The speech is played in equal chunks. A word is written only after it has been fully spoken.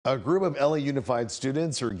A group of LA Unified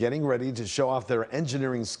students are getting ready to show off their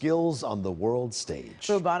engineering skills on the world stage.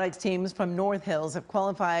 Robotics teams from North Hills have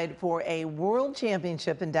qualified for a world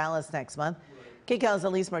championship in Dallas next month. KCAL's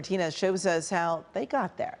Alys Martinez shows us how they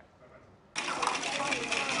got there.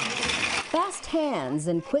 Fast hands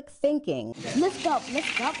and quick thinking lift up,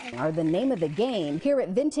 are the name of the game here at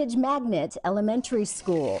Vintage Magnet Elementary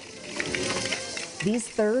School. These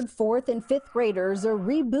 3rd, 4th, and 5th graders are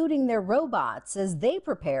rebooting their robots as they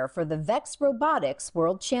prepare for the VEX Robotics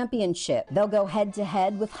World Championship. They'll go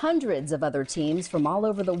head-to-head with hundreds of other teams from all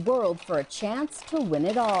over the world for a chance to win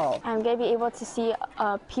it all. I'm going to be able to see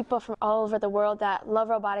people from all over the world that love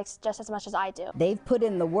robotics just as much as I do. They've put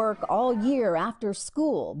in the work all year after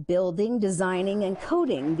school, building, designing, and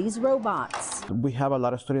coding these robots. We have a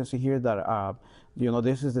lot of students here that,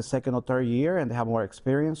 this is the 2nd or 3rd year and they have more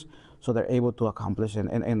experience, so they're able to accomplish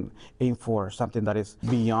and aim for something that is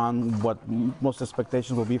beyond what most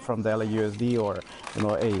expectations will be from the LAUSD or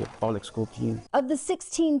a public school team. Of the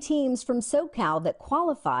 16 teams from SoCal that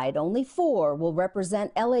qualified, only 4 will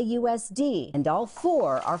represent LAUSD, and all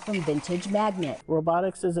 4 are from Vintage Magnet.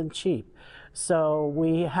 Robotics isn't cheap, so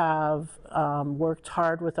we have worked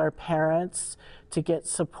hard with our parents to get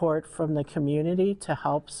support from the community to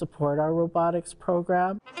help support our robotics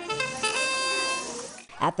program.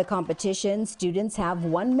 At the competition, students have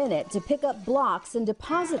 1 minute to pick up blocks and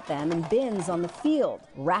deposit them in bins on the field,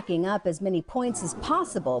 racking up as many points as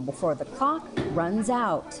possible before the clock runs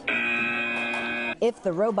out. If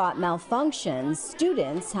the robot malfunctions,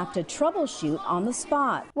 students have to troubleshoot on the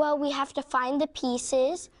spot. Well, we have to find the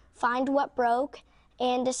pieces, find what broke,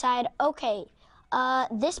 and decide, okay,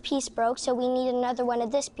 this piece broke, so we need another one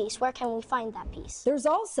of this piece. Where can we find that piece? There's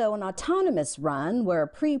also an autonomous run where a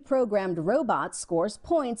pre-programmed robot scores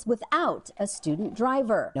points without a student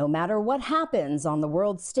driver. No matter what happens on the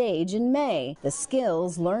world stage in May, the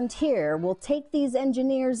skills learned here will take these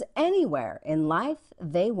engineers anywhere in life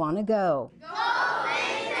they want to go.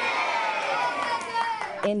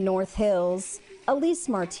 In North Hills, Alys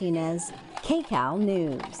Martinez, KCAL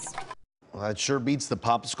News. Well, that sure beats the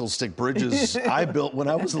popsicle stick bridges I built when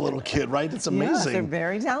I was a little kid, right? It's amazing. Yes, they're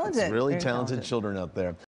very talented. It's really talented children out there.